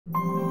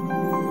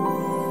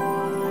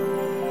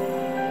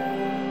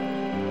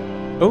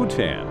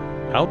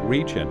OTAN,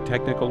 Outreach and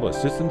Technical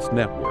Assistance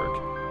Network.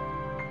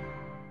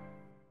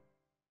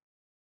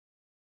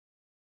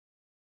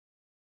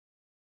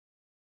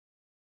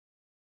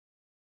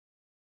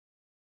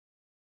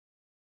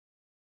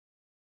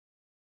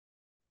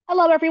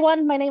 Hello,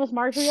 everyone. My name is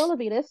Marjorie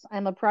Olavides.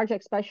 I'm a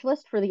project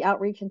specialist for the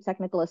Outreach and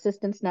Technical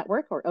Assistance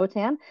Network, or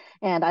OTAN,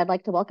 and I'd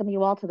like to welcome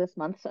you all to this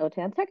month's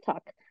OTAN Tech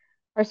Talk.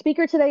 Our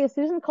speaker today is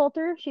Susan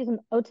Coulter. She's an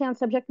OTAN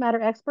subject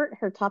matter expert.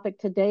 Her topic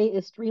today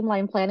is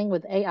Streamline Planning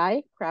with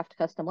AI, Craft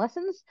Custom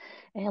Lessons.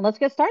 And let's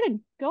get started.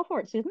 Go for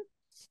it, Susan.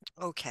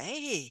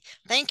 Okay.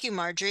 Thank you,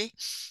 Marjorie.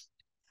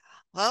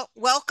 Well,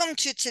 welcome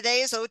to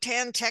today's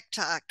OTAN Tech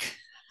Talk.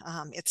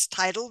 It's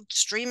titled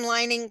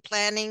Streamlining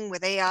Planning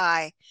with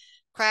AI,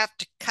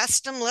 Craft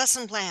Custom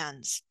Lesson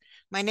Plans.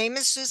 My name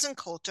is Susan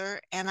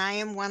Coulter, and I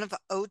am one of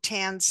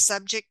OTAN's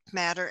subject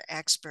matter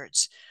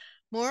experts,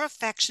 more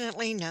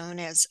affectionately known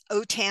as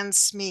OTAN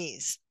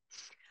SMEs.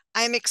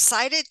 I am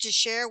excited to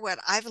share what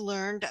I've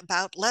learned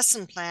about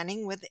lesson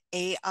planning with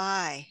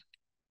AI.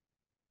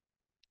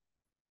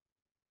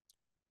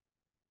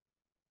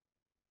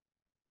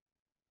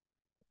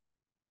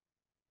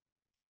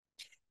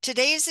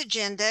 Today's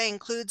agenda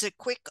includes a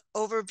quick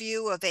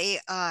overview of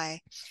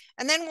AI,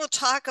 and then we'll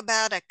talk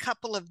about a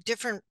couple of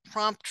different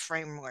prompt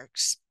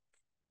frameworks.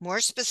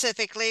 More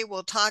specifically,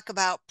 we'll talk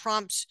about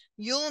prompts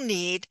you'll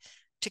need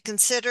to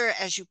consider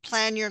as you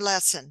plan your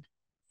lesson.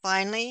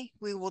 Finally,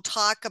 we will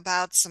talk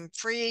about some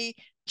free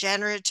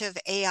generative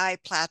AI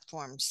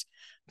platforms.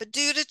 But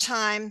due to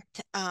time,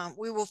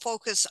 we will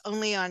focus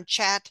only on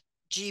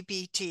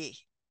ChatGPT.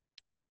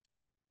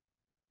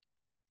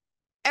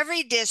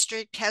 Every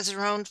district has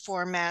their own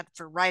format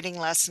for writing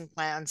lesson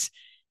plans,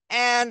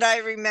 and I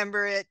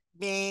remember it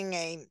being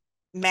a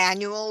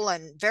manual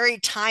and very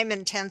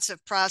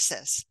time-intensive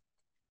process.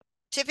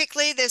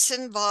 Typically, this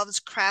involves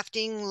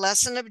crafting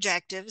lesson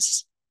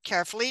objectives,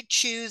 carefully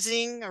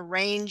choosing,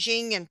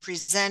 arranging, and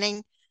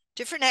presenting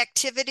different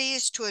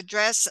activities to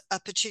address a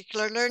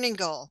particular learning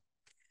goal.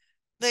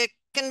 The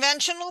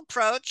conventional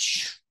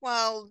approach,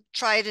 while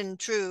tried and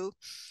true,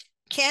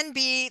 can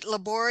be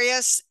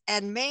laborious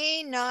and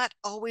may not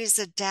always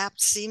adapt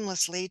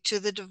seamlessly to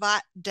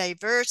the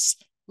diverse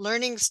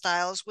learning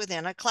styles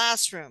within a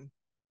classroom.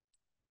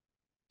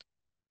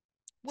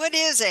 What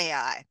is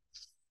AI?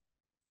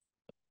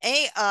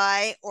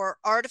 AI, or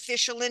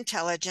artificial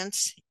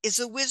intelligence, is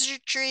a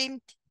wizardry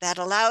that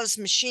allows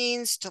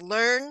machines to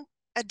learn,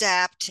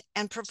 adapt,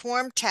 and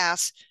perform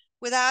tasks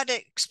without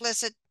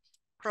explicit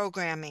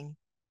programming.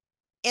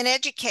 In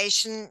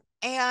education,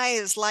 AI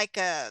is like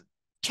a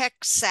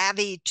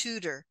tech-savvy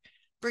tutor,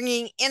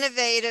 bringing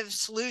innovative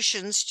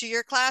solutions to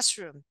your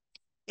classroom.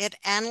 It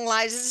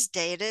analyzes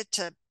data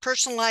to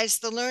personalize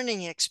the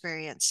learning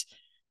experience,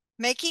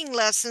 making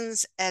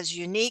lessons as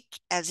unique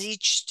as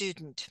each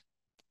student.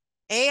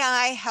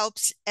 AI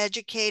helps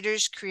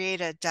educators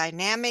create a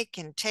dynamic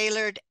and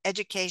tailored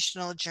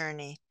educational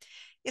journey.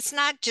 It's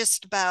not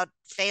just about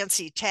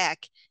fancy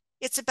tech,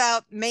 it's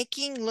about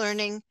making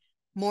learning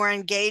more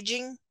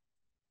engaging,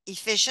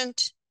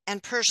 efficient,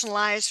 and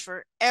personalized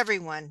for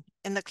everyone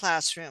in the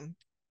classroom.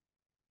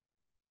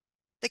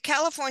 The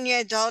California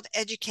Adult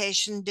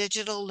Education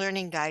Digital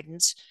Learning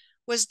Guidance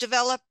was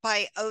developed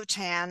by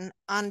OTAN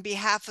on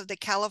behalf of the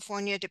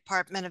California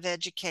Department of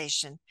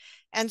Education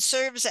and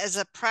serves as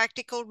a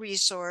practical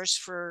resource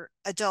for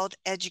adult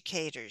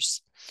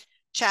educators.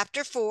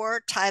 Chapter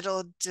 4,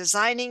 titled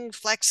Designing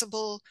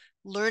Flexible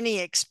Learning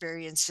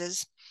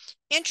Experiences,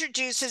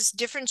 introduces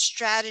different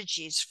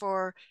strategies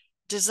for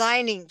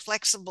designing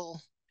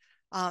flexible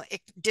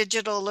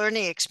digital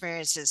learning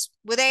experiences.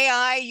 With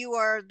AI, you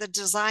are the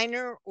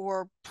designer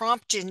or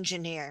prompt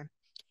engineer.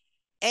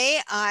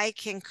 AI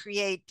can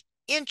create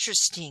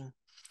interesting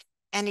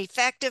and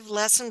effective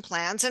lesson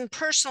plans and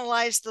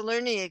personalize the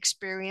learning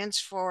experience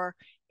for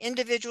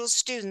individual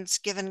students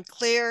given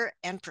clear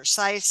and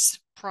precise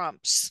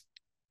prompts.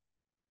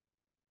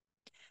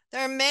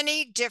 There are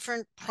many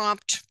different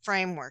prompt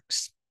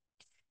frameworks.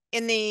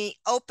 In the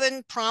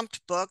open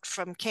prompt book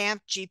from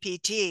Camp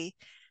GPT,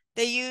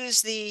 they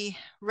use the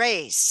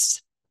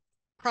RACE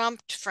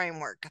prompt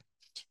framework,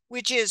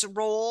 which is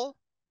role,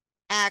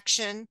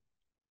 action,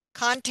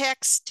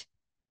 context,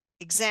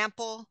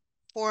 example,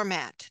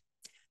 format.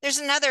 There's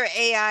another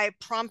AI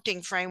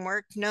prompting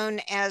framework known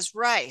as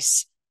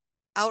RICE,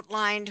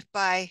 outlined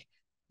by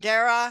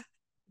Dara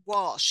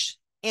Walsh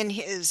in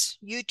his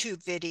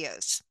YouTube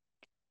videos.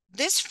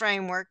 This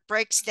framework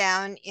breaks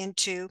down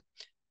into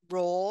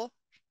role,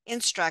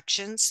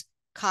 instructions,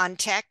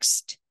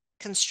 context,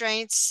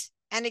 constraints,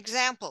 and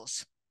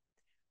examples.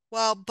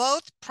 While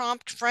both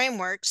prompt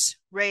frameworks,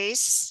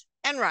 RACE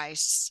and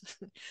RICE,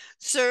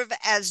 serve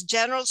as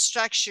general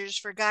structures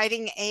for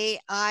guiding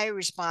AI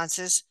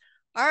responses,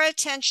 our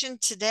attention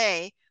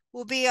today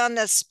will be on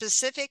the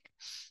specific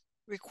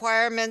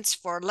requirements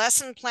for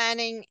lesson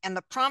planning and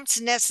the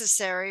prompts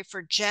necessary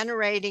for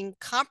generating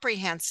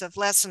comprehensive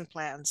lesson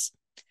plans.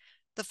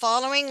 The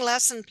following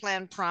lesson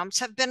plan prompts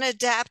have been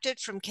adapted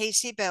from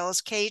Casey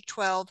Bell's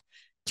K-12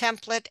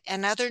 template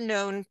and other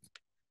known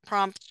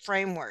prompt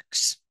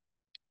frameworks.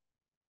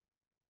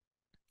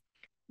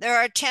 There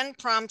are 10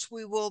 prompts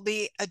we will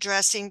be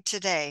addressing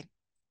today.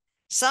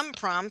 Some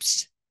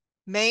prompts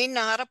may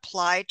not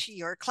apply to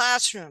your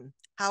classroom.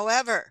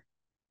 However,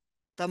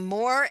 the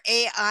more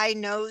AI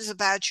knows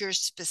about your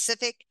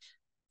specific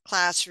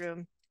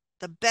classroom,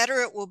 the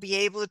better it will be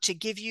able to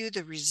give you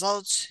the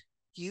results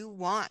you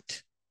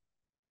want.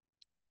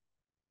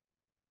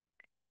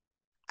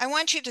 I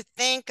want you to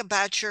think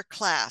about your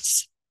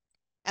class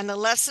and the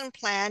lesson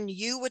plan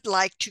you would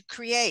like to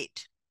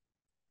create.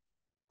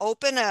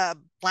 Open a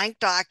blank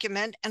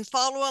document and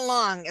follow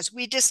along as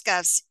we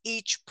discuss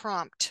each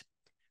prompt.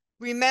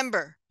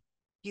 Remember,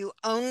 you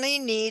only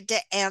need to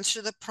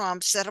answer the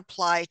prompts that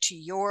apply to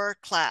your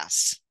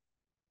class.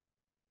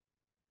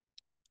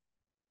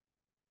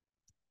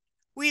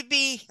 We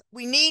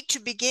need to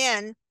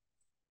begin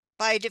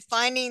by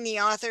defining the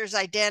author's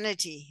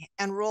identity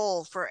and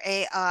role for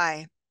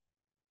AI.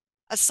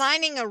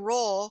 Assigning a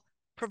role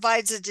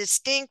provides a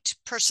distinct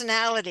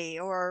personality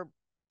or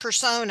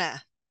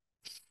persona,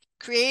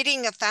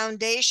 creating a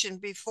foundation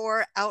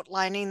before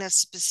outlining the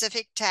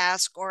specific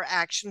task or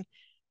action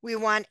we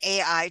want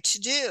AI to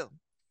do.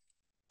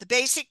 The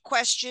basic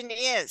question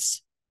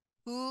is,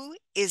 who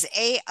is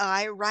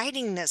AI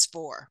writing this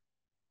for?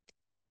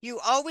 You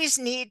always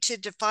need to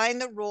define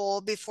the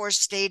role before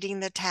stating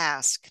the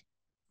task.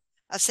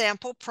 A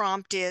sample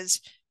prompt is,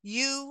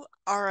 you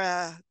are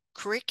a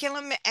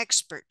curriculum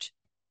expert,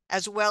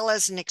 as well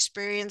as an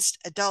experienced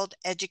adult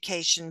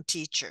education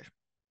teacher.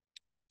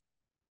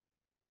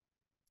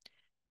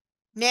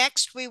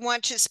 Next, we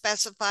want to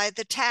specify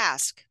the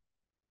task.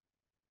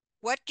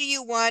 What do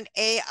you want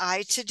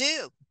AI to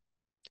do?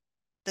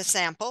 The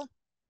sample,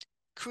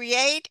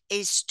 create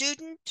a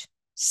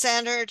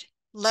student-centered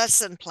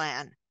lesson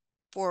plan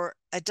for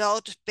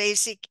adult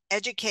basic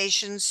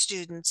education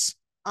students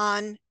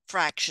on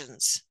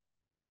fractions.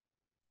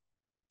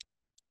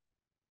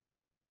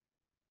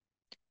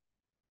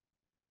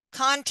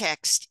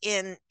 Context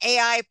in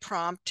AI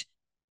prompt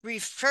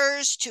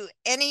refers to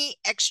any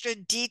extra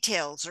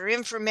details or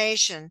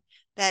information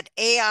that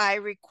AI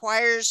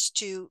requires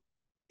to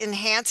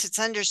enhance its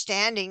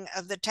understanding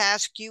of the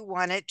task you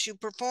want it to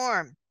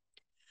perform.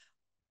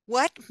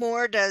 What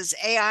more does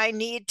AI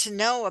need to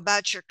know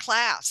about your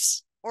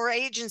class or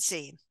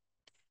agency?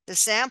 The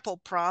sample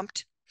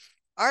prompt,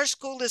 our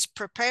school is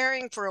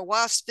preparing for a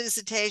WASP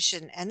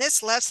visitation, and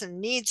this lesson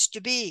needs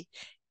to be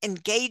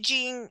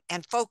engaging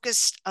and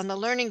focused on the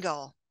learning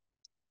goal.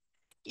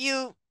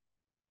 You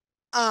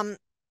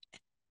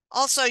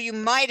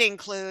might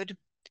include,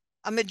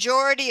 a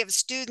majority of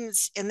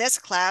students in this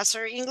class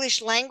are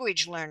English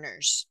language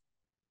learners.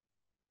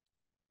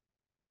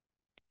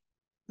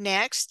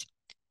 Next,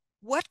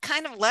 what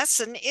kind of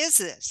lesson is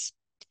this?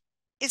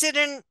 Is it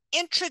an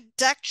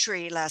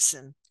introductory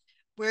lesson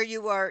where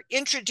you are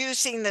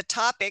introducing the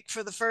topic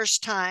for the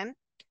first time,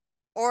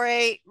 or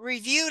a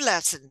review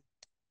lesson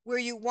where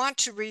you want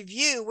to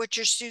review what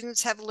your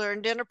students have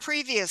learned in a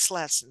previous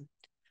lesson?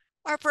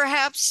 Or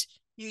perhaps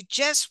you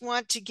just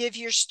want to give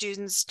your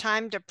students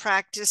time to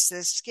practice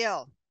this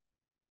skill.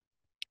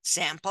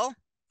 Sample,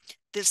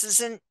 this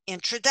is an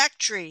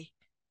introductory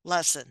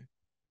lesson.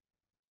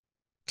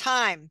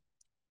 Time,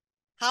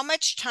 how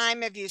much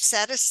time have you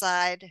set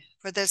aside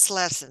for this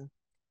lesson?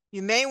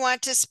 You may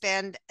want to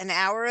spend an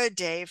hour a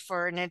day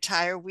for an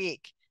entire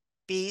week.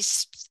 Be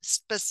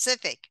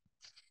specific.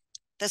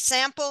 The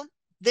sample,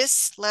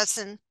 this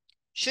lesson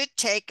should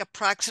take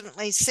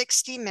approximately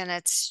 60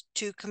 minutes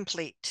to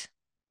complete.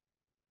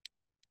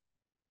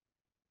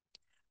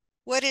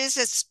 What is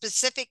a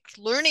specific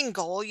learning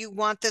goal you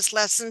want this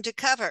lesson to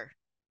cover?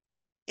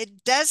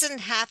 It doesn't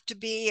have to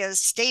be a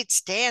state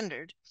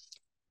standard.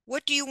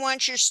 What do you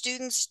want your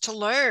students to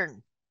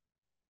learn?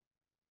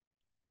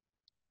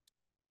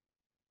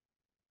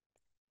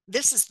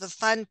 This is the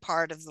fun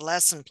part of the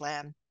lesson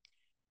plan.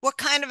 What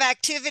kind of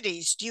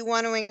activities do you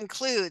want to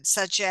include,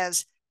 such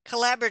as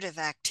collaborative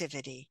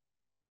activity,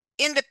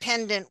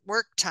 independent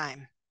work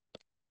time,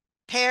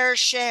 pair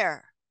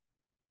share,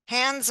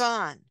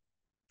 hands-on,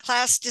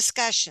 class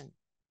discussion,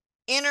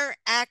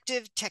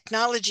 interactive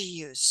technology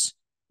use,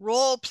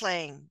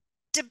 role-playing,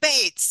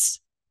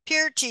 debates,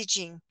 peer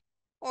teaching,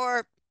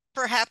 or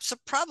perhaps a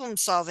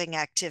problem-solving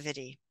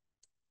activity?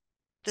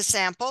 The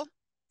sample,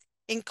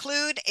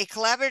 include a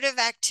collaborative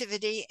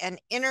activity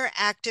and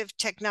interactive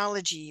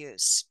technology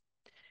use.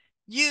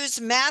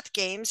 Use math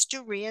games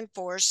to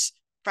reinforce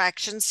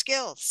fraction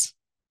skills.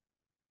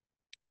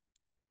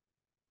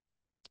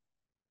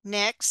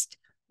 Next,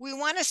 we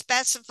want to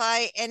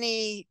specify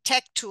any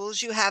tech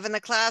tools you have in the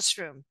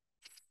classroom.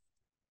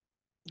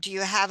 Do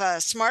you have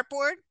a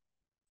smartboard,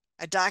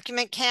 a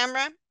document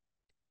camera,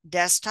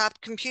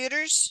 desktop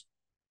computers,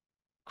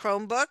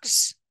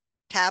 Chromebooks,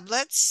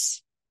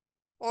 tablets,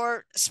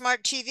 or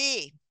smart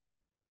TV?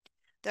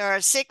 There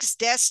are 6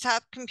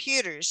 desktop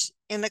computers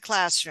in the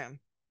classroom.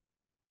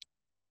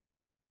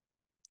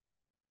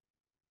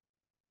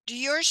 Do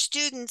your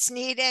students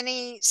need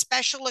any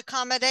special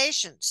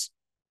accommodations?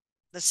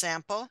 The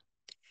sample,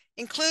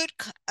 Include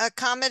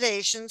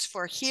accommodations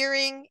for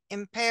hearing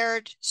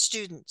impaired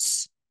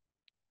students.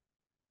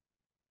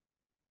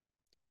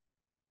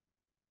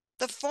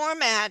 The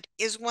format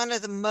is one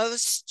of the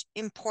most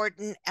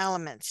important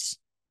elements.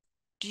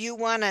 Do you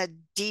want a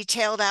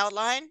detailed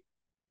outline,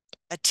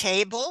 a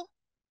table,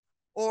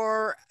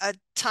 or a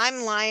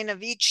timeline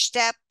of each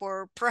step,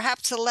 or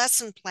perhaps a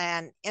lesson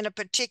plan in a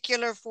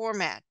particular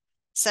format,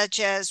 such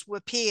as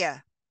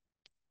WIPIA?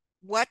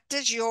 What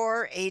does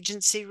your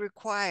agency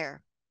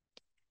require?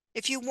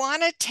 If you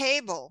want a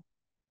table,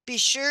 be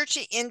sure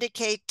to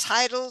indicate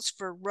titles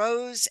for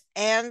rows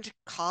and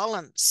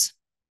columns.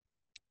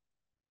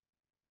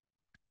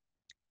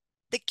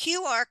 The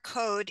QR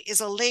code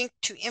is a link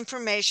to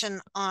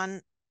information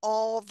on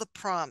all the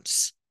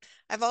prompts.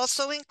 I've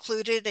also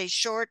included a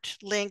short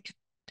link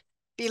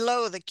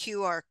below the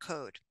QR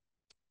code.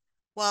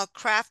 While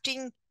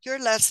crafting your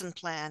lesson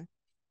plan,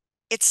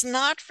 it's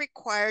not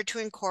required to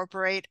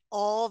incorporate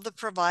all the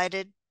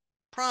provided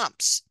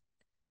prompts.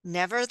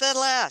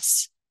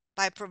 Nevertheless,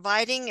 by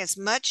providing as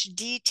much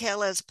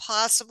detail as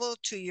possible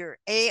to your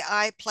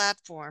AI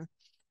platform,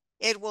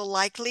 it will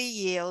likely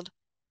yield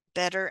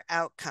better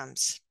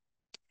outcomes.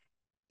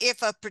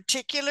 If a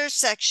particular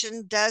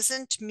section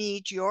doesn't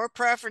meet your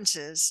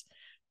preferences,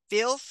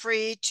 feel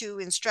free to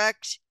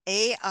instruct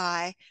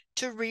AI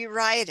to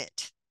rewrite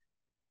it.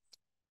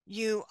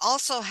 You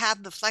also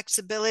have the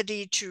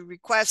flexibility to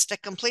request a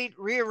complete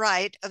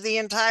rewrite of the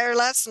entire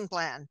lesson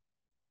plan.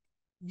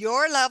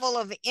 Your level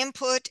of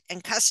input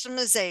and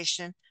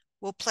customization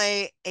will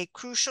play a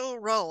crucial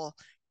role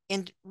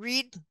in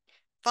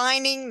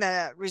refining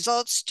the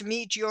results to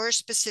meet your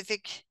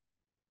specific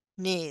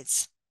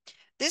needs.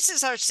 This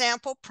is our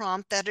sample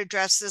prompt that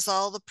addresses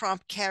all the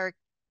prompt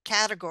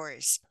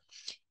categories.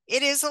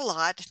 It is a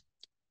lot,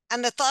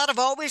 and the thought of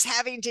always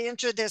having to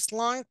enter this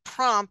long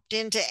prompt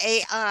into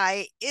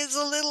AI is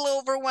a little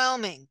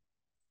overwhelming.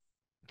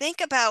 Think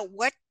about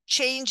what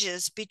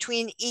changes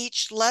between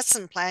each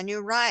lesson plan you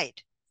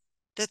write.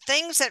 The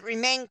things that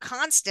remain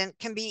constant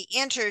can be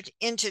entered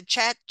into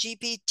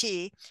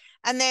ChatGPT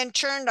and then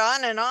turned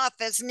on and off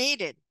as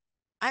needed.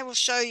 I will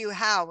show you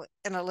how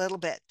in a little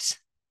bit.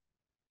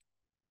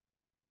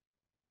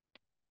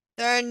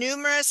 There are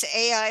numerous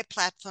AI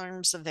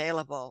platforms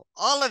available.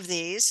 All of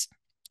these,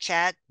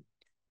 ChatGPT,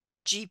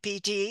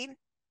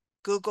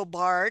 Google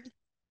Bard,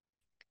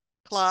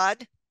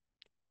 Claude,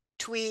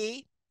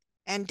 Twee,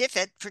 and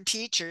Diffit for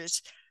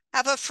teachers,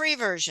 have a free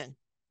version.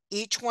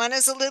 Each one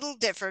is a little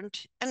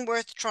different and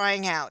worth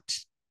trying out.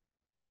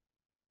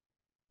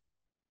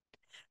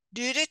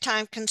 Due to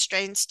time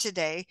constraints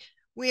today,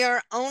 we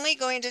are only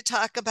going to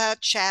talk about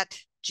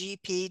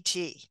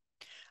ChatGPT.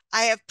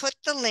 I have put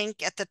the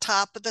link at the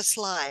top of the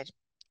slide.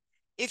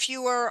 If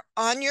you are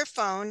on your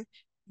phone,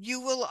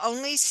 you will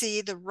only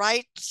see the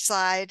right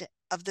side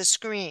of the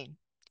screen.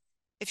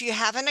 If you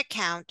have an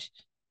account,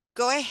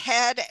 go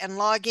ahead and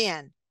log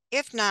in.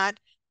 If not,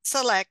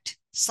 select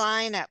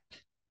Sign Up.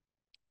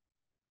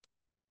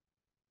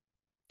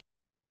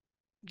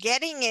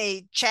 Getting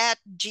a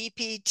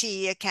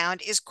ChatGPT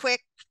account is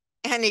quick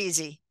and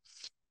easy.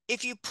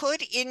 If you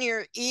put in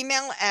your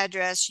email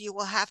address, you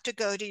will have to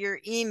go to your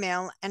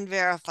email and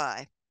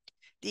verify.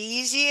 The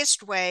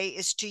easiest way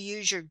is to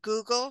use your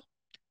Google,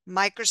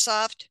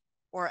 Microsoft,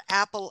 or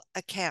Apple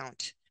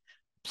account.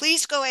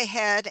 Please go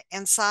ahead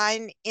and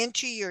sign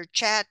into your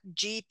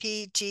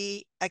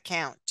ChatGPT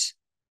account.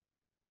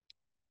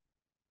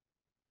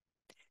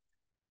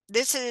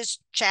 This is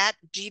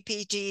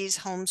ChatGPT's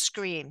home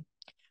screen.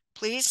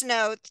 Please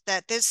note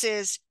that this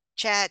is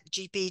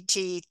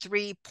ChatGPT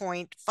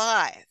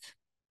 3.5.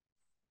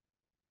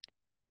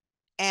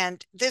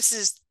 And this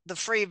is the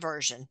free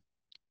version.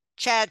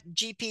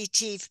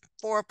 ChatGPT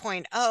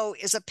 4.0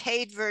 is a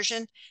paid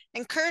version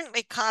and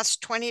currently costs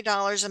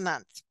 $20 a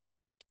month.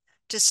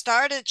 To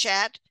start a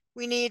chat,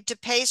 we need to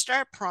paste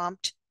our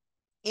prompt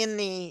in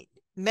the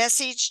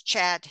Message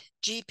Chat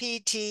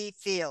GPT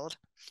field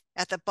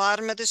at the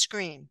bottom of the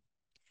screen.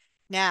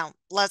 Now,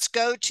 let's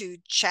go to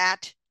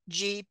ChatGPT.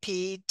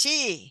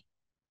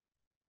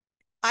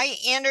 I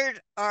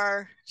entered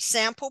our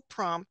sample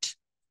prompt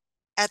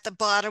at the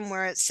bottom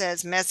where it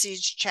says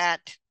Message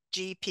Chat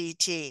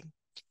GPT.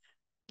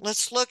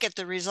 Let's look at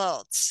the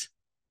results.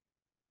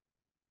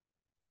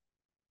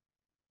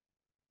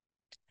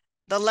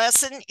 The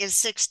lesson is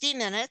 60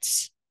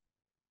 minutes.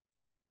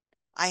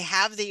 I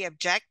have the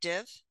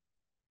objective.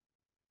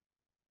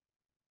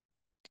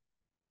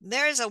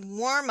 There's a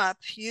warm-up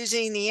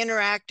using the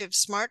interactive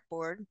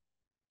smartboard.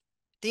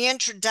 The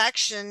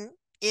introduction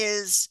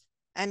is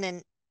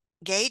an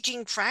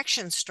engaging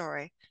fraction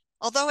story,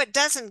 although it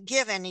doesn't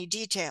give any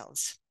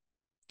details.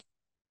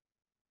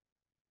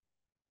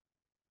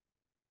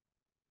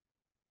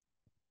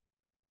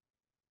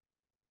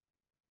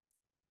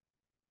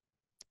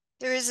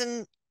 There is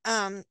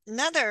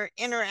another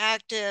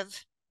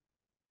interactive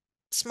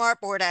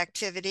smartboard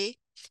activity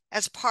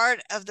as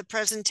part of the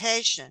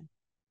presentation.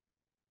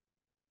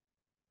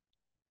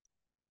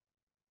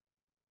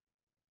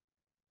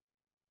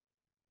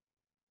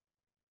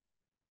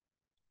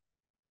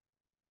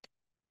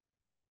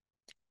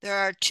 There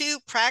are two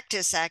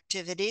practice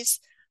activities.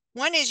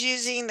 One is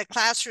using the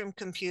classroom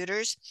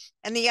computers,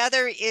 and the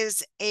other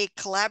is a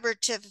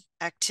collaborative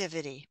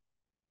activity.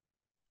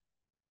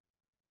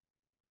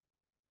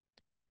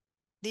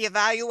 The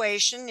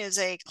evaluation is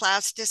a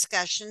class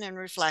discussion and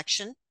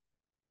reflection.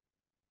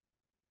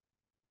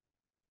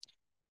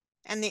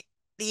 And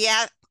the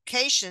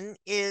application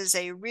is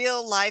a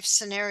real life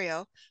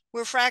scenario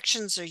where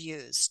fractions are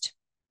used.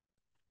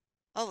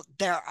 Oh,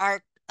 there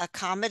are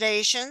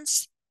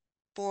accommodations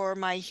for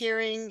my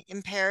hearing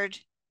impaired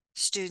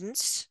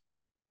students.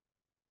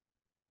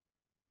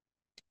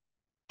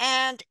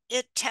 And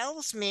it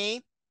tells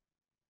me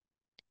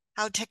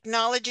how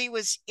technology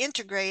was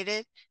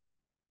integrated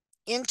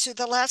into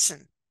the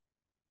lesson.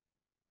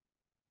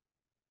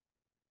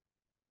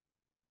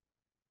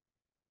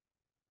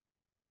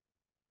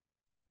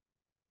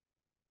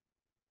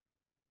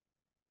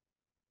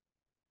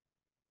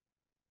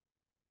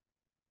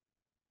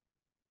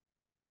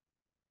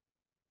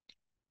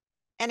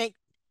 And it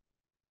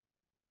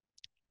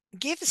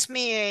gives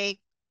me a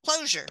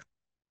closure.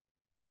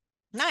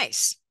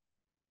 Nice.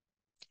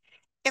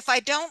 If I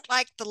don't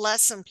like the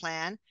lesson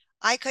plan,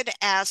 I could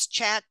ask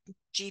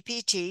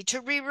ChatGPT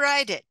to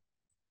rewrite it.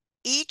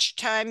 Each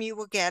time you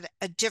will get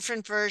a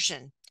different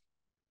version.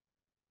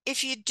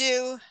 If you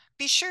do,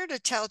 be sure to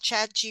tell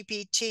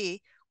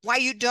ChatGPT why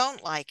you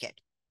don't like it.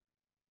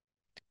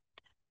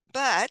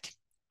 But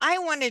I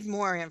wanted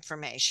more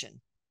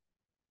information.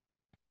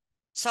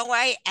 So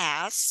I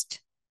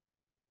asked,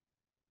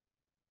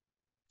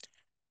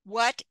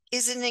 what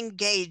is an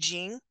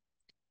engaging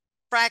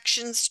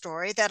fraction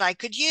story that I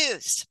could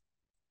use?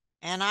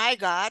 And I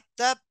got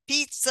the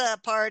pizza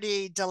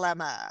party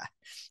dilemma.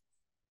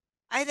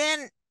 I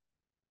then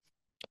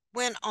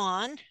went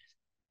on.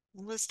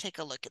 Let's take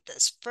a look at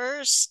this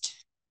first.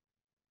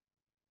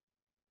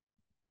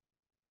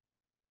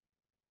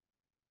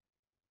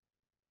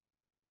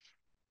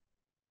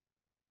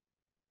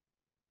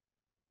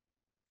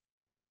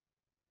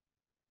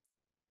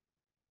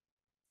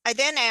 I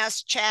then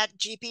asked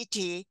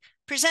ChatGPT,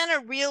 present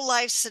a real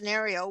life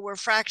scenario where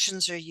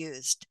fractions are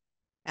used.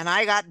 And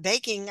I got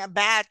baking a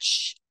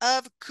batch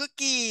of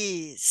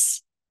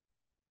cookies.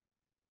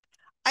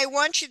 I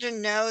want you to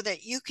know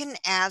that you can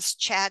ask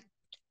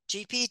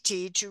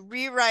ChatGPT to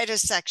rewrite a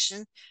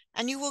section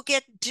and you will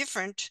get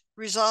different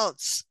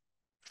results.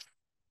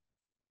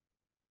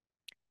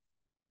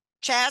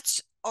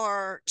 Chats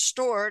are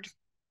stored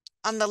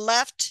on the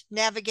left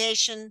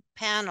navigation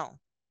panel.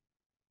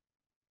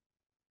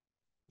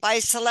 By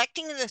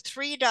selecting the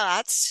three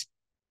dots,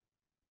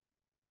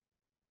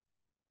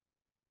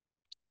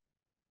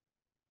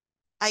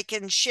 I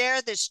can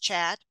share this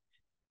chat,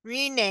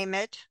 rename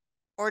it,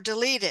 or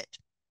delete it.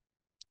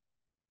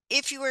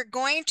 If you are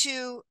going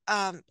to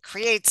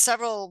create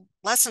several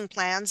lesson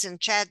plans in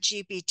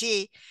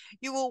ChatGPT,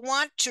 you will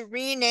want to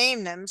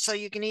rename them so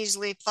you can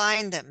easily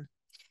find them.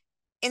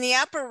 In the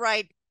upper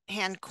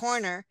right-hand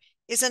corner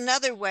is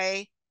another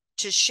way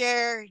to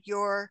share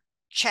your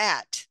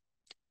chat.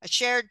 A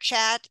shared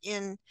chat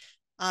in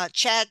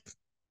ChatGPT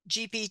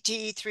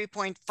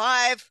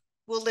 3.5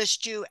 will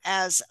list you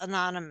as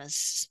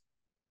anonymous.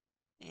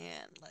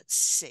 And let's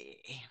see,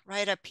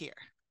 right up here.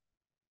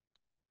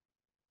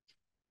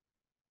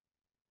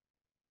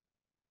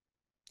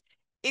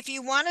 If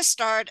you want to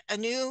start a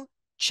new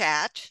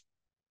chat,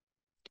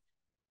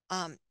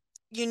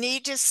 you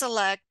need to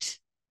select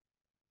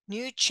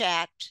New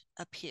Chat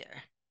up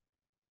here.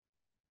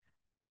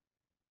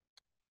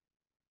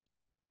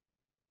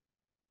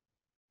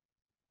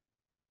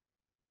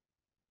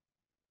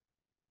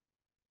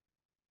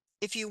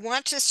 If you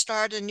want to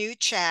start a new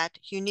chat,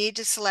 you need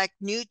to select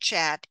New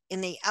Chat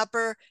in the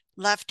upper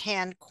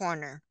left-hand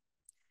corner.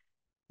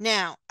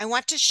 Now, I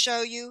want to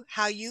show you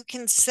how you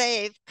can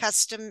save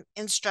custom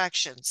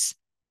instructions.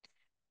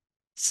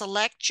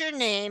 Select your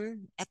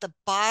name at the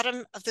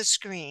bottom of the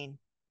screen,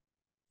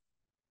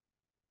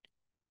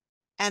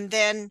 and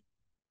then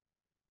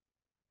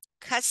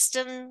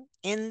Custom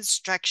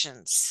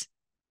Instructions.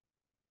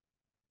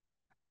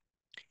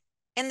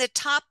 In the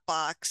top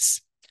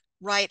box,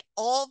 write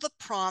all the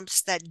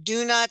prompts that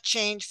do not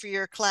change for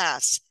your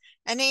class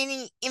and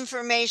any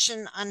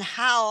information on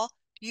how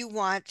you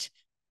want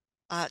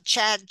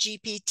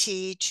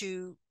ChatGPT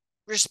to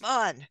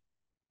respond.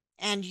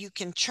 And you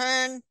can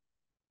turn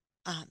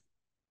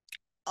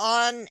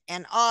on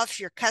and off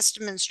your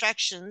custom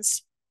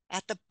instructions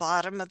at the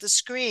bottom of the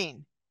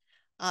screen.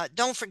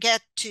 Don't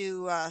forget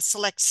to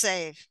select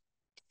Save.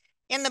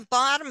 In the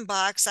bottom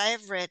box, I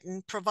have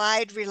written,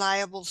 provide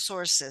reliable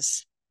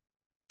sources.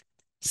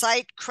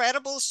 Cite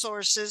credible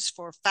sources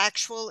for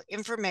factual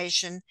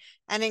information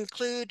and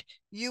include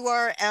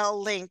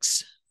URL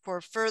links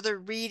for further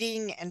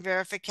reading and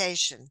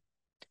verification.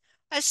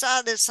 I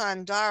saw this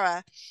on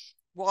Dara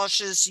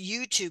Walsh's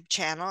YouTube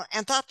channel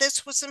and thought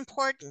this was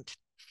important.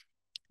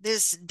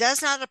 This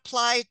does not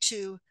apply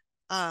to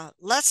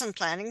lesson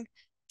planning,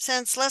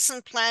 since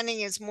lesson planning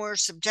is more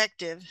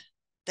subjective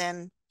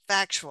than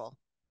factual.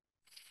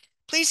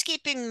 Please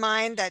keep in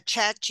mind that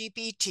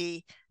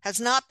ChatGPT has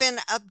not been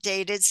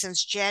updated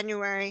since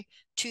January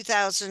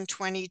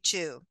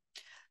 2022.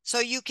 So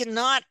you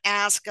cannot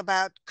ask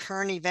about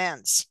current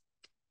events.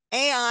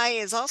 AI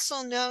is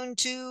also known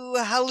to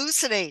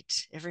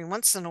hallucinate every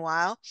once in a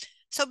while,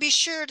 so be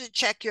sure to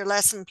check your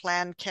lesson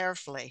plan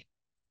carefully.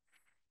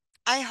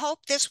 I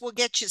hope this will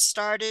get you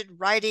started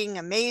writing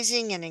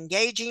amazing and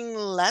engaging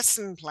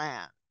lesson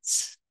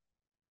plans.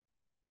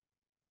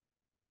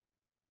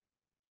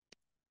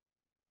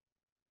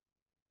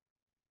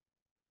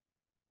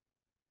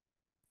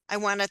 I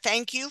want to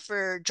thank you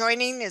for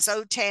joining this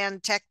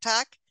OTAN Tech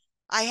Talk.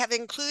 I have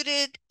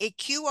included a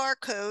QR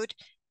code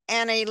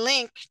and a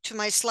link to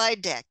my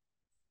slide deck.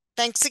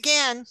 Thanks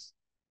again.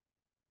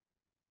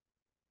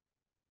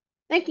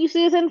 Thank you,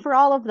 Susan, for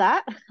all of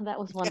that. That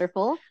was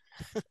wonderful.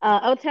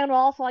 OTAN will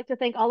also like to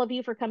thank all of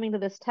you for coming to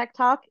this Tech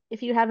Talk.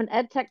 If you have an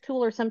ed tech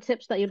tool or some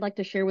tips that you'd like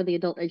to share with the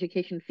adult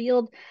education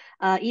field,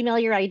 email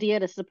your idea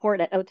to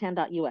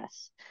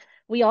support@otan.us.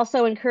 We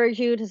also encourage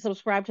you to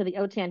subscribe to the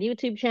OTAN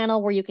YouTube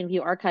channel where you can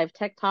view archived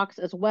Tech Talks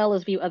as well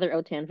as view other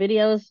OTAN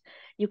videos.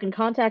 You can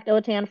contact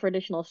OTAN for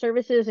additional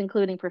services,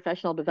 including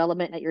professional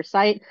development at your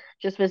site.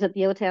 Just visit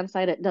the OTAN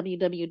site at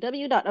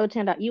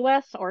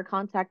www.otan.us or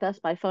contact us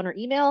by phone or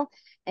email.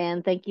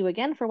 And thank you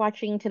again for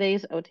watching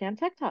today's OTAN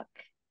Tech Talk.